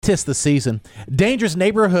'Tis the season. Dangerous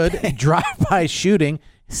neighborhood drive-by shooting.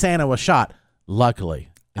 Santa was shot. Luckily,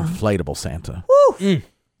 inflatable Santa.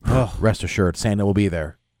 Rest assured, Santa will be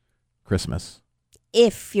there. Christmas.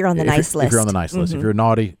 If you're on the nice list. If you're on the nice list. If you're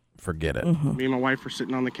naughty, forget it. Me and my wife were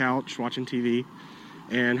sitting on the couch watching TV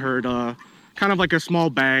and heard kind of like a small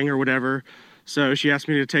bang or whatever. So she asked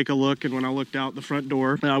me to take a look, and when I looked out the front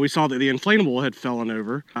door, we saw that the inflatable had fallen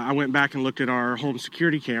over. I went back and looked at our home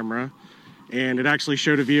security camera, and it actually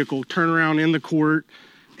showed a vehicle turn around in the court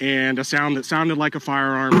and a sound that sounded like a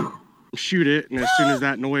firearm. Shoot it, and as soon as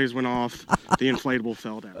that noise went off, the inflatable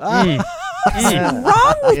fell down. What's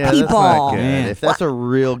wrong with people? That's not good. If that's a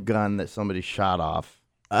real gun that somebody shot off.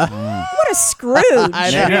 What a Scrooge.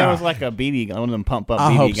 Maybe it was like a BB gun, one of them pump-up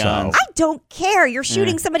BB guns. I don't care. You're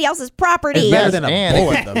shooting somebody else's property. It's better than a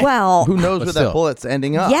bullet, though. Well, who knows where that bullet's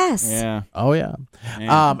ending up? Yes. Yeah. Oh, yeah.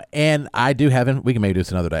 And I do have, we can maybe do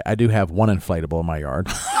this another day. I do have one inflatable in my yard.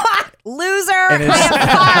 Loser.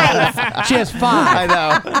 I have 5. She has 5. I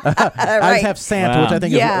know. I just have Santa, which I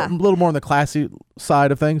think is a little more on the classy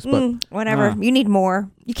side of things. But whatever. You need more.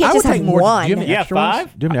 You can't just have more. one. Do you have any extra 5?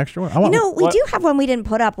 ones? Do you have any extra ones? We do have one we didn't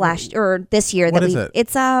put up this year. What is it?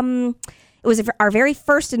 It's it was our very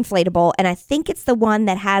first inflatable, and I think it's the one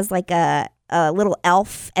that has like a little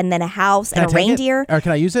elf and then a house and a reindeer. Or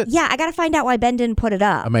can I use it? Yeah, I got to find out why Ben didn't put it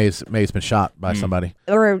up. I may have been shot by somebody.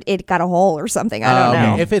 Or it got a hole or something. I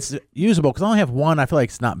don't know. If it's usable, because I only have one, I feel like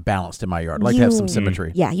it's not balanced in my yard. I'd like to have some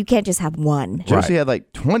symmetry. Yeah, you can't just have one. Josie had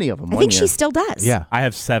like 20 of them. I think she still does. Yeah. I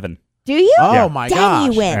have 7. Do you? Oh, my gosh.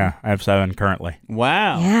 Dang, you win. Yeah, I have 7 currently.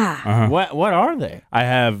 Wow. Yeah. What are they? I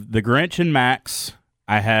have the Grinch and Max.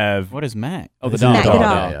 I have... What is Mac? Oh, the It's dog. Mac, the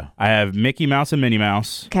dog. Yeah. I have Mickey Mouse and Minnie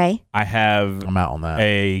Mouse. Okay. I have I'm out on that.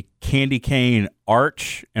 a candy cane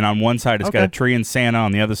arch, and on one side it's got a tree and Santa.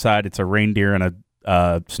 On the other side it's a reindeer and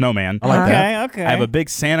a snowman. I like that. Okay. I have a big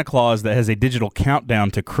Santa Claus that has a digital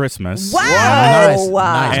countdown to Christmas. Wow.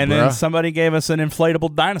 Nice, And bruh. then somebody gave us an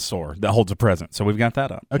inflatable dinosaur that holds a present, so we've got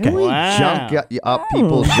that up. Okay. We junk up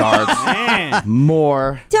people's yards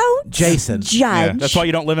more. Don't Jason. judge. Yeah, that's why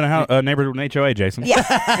you don't live in a neighborhood with an HOA, Jason. Yeah.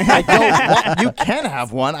 I don't want, you can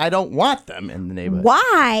have one. I don't want them in the neighborhood.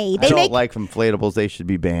 Why? I don't like inflatables. They should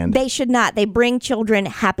be banned. They should not. They bring children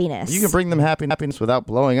happiness. You can bring them happiness without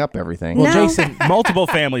blowing up everything. Well, No. Jason, Multiple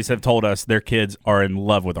families have told us their kids are in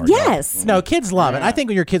love with our Yes. no, kids love it. I think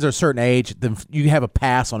when your kids are a certain age, then you have a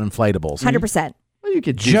pass on inflatables. 100%. Well, you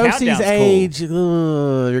could Josie's Countdown's age,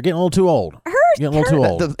 you're getting a little too old. You're getting a little too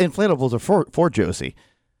old. The inflatables are for Josie.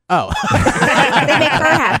 Oh, They make her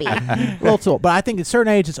happy. a little too old. But I think at a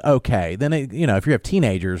certain age, it's okay. Then, if you have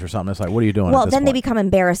teenagers or something, it's like, what are you doing? Well, at this then they point? become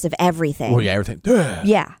embarrassed of everything. Well, yeah, everything.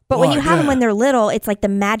 Yeah. But when Oh, you have them yeah. when they're little, it's like the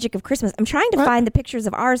magic of Christmas. I'm trying to find the pictures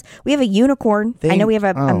of ours. We have a unicorn. I know we have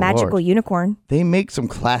a magical unicorn. They make some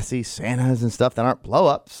classy Santas and stuff that aren't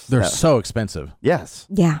blow-ups. They're so expensive. Yes.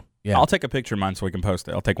 Yeah. Yeah. I'll take a picture of mine so we can post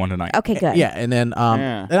it. I'll take one tonight. Okay, good. Yeah, and then then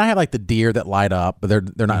I have like the deer that light up, but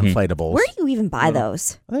they're not inflatables. Where do you even buy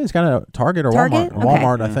those? I think it's kind of Target or Target? Walmart. Okay.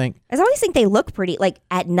 Walmart, I think. I always think they look pretty, like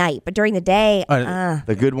at night, but during the day,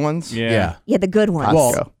 The good ones? Yeah. yeah, the good ones.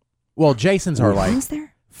 Costco. Well, Jason's are like Is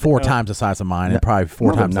there? 4 times the size of mine, and probably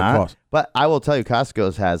 4 No, times the not. cost. But I will tell you,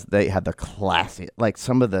 Costco's they have the classy, like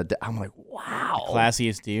some of the, I'm like, wow.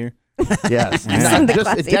 Classiest deer. Yes. Some Not of the just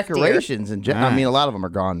classiest decorations. And I mean, a lot of them are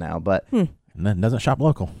gone now, but, And then doesn't shop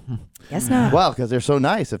local. Guess not. well, because they're so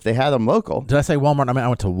nice. If they had them local. Did I say Walmart? I mean, I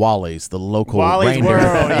went to Wally's, the local Wally's reindeer.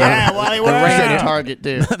 World. Yeah, Wally You said World. Target,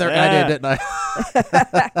 too. I did, didn't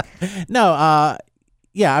I? No,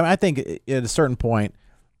 I think at a certain point,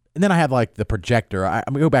 and then I have like the projector. I'm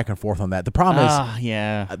gonna go back and forth on that. The problem is,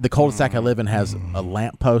 Yeah. the cul-de-sac I live in has a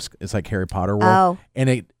lamp post. It's like Harry Potter world. Oh.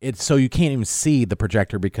 And it's so you can't even see the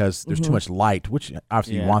projector because there's too much light, which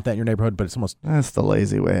obviously you want that in your neighborhood, but it's almost... That's the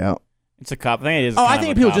lazy way out. It's a cop. I think it is. Oh, I kind of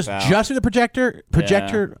think a people cop-out. just do the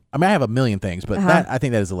projector. I mean, I have a million things, but I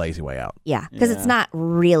think that is a lazy way out. Yeah, because it's not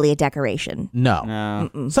really a decoration. No.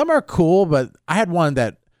 No. Some are cool, but I had one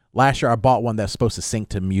that last year I bought one that's supposed to sync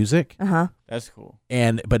to music, That's cool.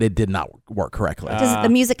 but it did not work correctly. Does the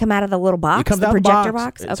music come out of the little box? It comes the out of the projector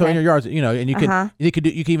box. box? So in Okay. your yards, and you could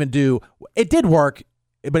even do. It did work,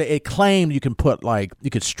 but it claimed you can put you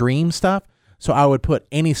could stream stuff. So I would put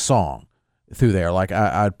any song through there, like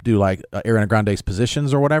I'd do like Ariana Grande's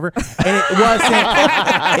Positions or whatever, and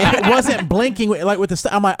it wasn't blinking like with the.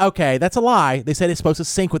 I'm like, okay, that's a lie. They said it's supposed to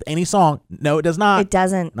sync with any song. No, it does not. It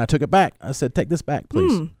doesn't. And I took it back. I said, take this back,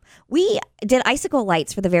 please. We did icicle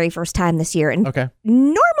lights for the very first time this year, and Okay.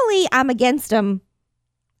 normally I'm against them.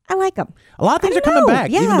 I like them. A lot of things I are coming know,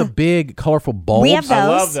 back. yeah. Even the big, colorful bulbs. We have those. I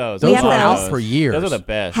love those. Those We have were those. out for years. Those are the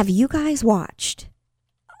best. Have you guys watched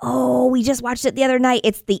we just watched it the other night.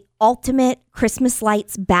 It's the ultimate Christmas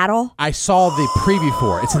lights battle. I saw the preview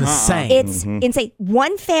for it. It's insane. It's insane.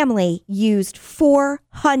 One family used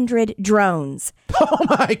 400 drones. Oh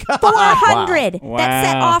my God. 400 Wow. that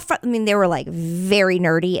set off. I mean, they were like very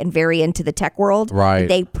nerdy and very into the tech world. Right.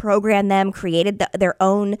 They programmed them, created their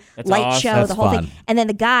own light awesome. show, That's the whole fun. thing. And then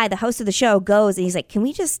the host of the show goes and he's like, "Can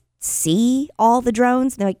we just see all the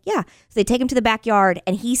drones?" And they're like, "Yeah." So they take him to the backyard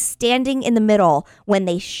and he's standing in the middle when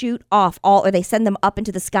they shoot off or they send them up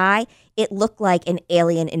into the sky. It looked like an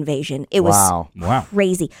alien invasion. It was Wow.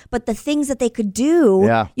 crazy. But the things that they could do,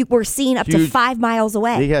 you were seen up to Huge. 5 miles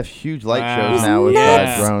away. They have huge light Wow. shows now with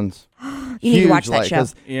Nuts. drones. You need to watch that light, show.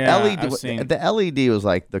 'cause Yeah, LED, I've seen. the LED was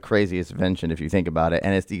like the craziest invention if you think about it,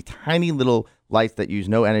 and it's these tiny little lights that use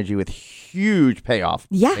no energy with huge payoff.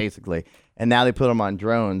 Yeah. Basically. And now they put them on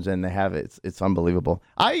drones, and they have it. It's unbelievable.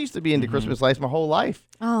 I used to be into Christmas lights my whole life.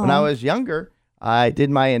 Oh. When I was younger, I did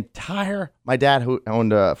my dad who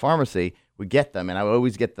owned a pharmacy would get them, and I would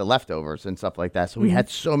always get the leftovers and stuff like that. So we had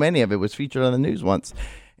so many of it. It was featured on the news once.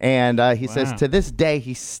 And he says to this day,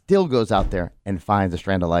 he still goes out there and finds a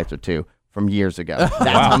strand of lights or two from years ago. That's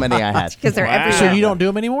how many I had. Because they're everywhere. So you don't do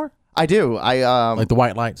them anymore? I do. Like the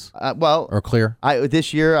white lights Well, or clear?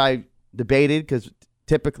 this year I debated because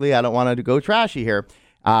typically I don't want to go trashy here.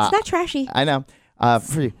 It's not trashy. I know.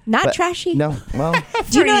 For you. Not But trashy. No. Well,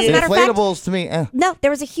 Do you know, as a matter of fact, inflatables to me. no, there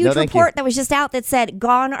was a huge No, thank report you. that was just out that said,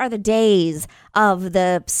 "Gone are the days of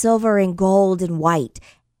the silver and gold and white.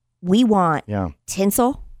 We want Yeah.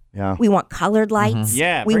 tinsel. Yeah. We want colored lights.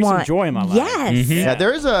 Yeah, we bring some want joy in my life. Yes. Yeah,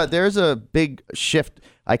 there's a big shift.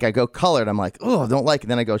 Like I go colored, I'm like, oh, I don't like it.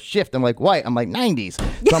 Then I go shift, I'm like white, I'm like 90s.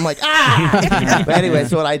 So I'm like, ah. But anyway,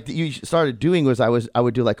 so what you started doing was I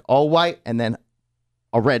would do like all white and then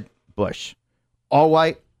a red bush, all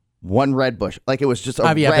white, one red bush. Like it was just a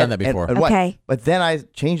I've red done that before. and white. Okay. But then I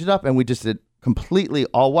changed it up and we just did completely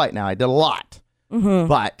all white. Now I did a lot,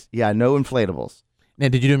 but yeah, no inflatables. Now,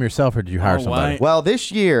 did you do them yourself or did you hire Oh, somebody? why? Well,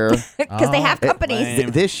 this year. Because they have companies. lame.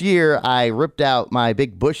 This year, I ripped out my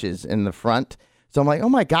big bushes in the front. So I'm like, oh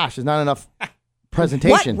my gosh, there's not enough What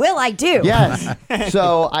presentation. will I do? Yes.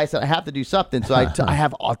 So I said, I have to do something. So I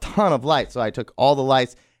have a ton of lights. So I took all the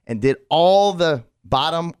lights and did all the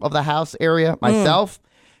bottom of the house area myself.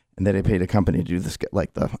 And then I paid a company to do this,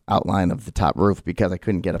 like the outline of the top roof because I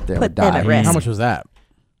couldn't get up there. I would Put them die. at risk. How much was that?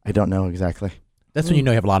 I don't know exactly. That's when you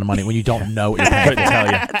know you have a lot of money, when you don't know what you're paying. Couldn't tell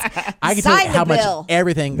you. I can tell Sign you the how bill. much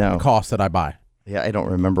everything No. costs that I buy. Yeah, I don't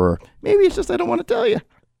remember. Maybe it's just I don't want to tell you.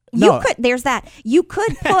 No. You could. There's that. You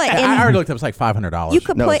could put I already in. looked up. It's like $500. You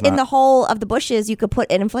could No, put it's in not. the hole of the bushes. You could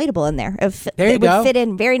put an inflatable in there. There you it go. would fit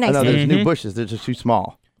in very I know nicely. there's new bushes. They're just too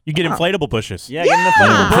small. You get inflatable bushes. Yeah, get an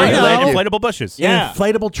inflatable Bring bush. it, know. inflatable bushes. Yeah.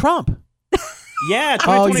 Inflatable Trump. Yeah,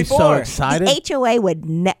 Oh, you're 2024. so excited. The HOA would.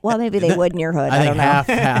 Well, maybe they would in your hood. I I don't think know. half.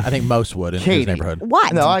 I think most would in his Katie. neighborhood.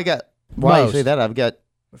 What? No, I got. Why you Most. say that? I've got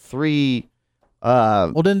 3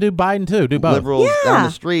 Well, then do Biden too. Do both. liberals down Yeah.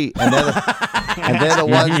 the street, and they're the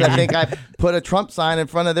ones that think I put a Trump sign in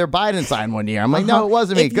front of their Biden sign one year. I'm like, no, it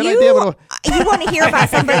wasn't me. If Good you, idea. But you want to hear about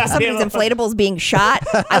somebody's inflatables being shot?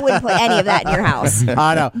 I wouldn't put any of that in your house.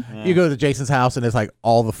 I know. You go to Jason's house and it's like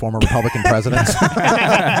all the former Republican presidents.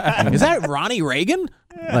 Is that Ronnie Reagan?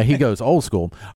 Like he goes old school.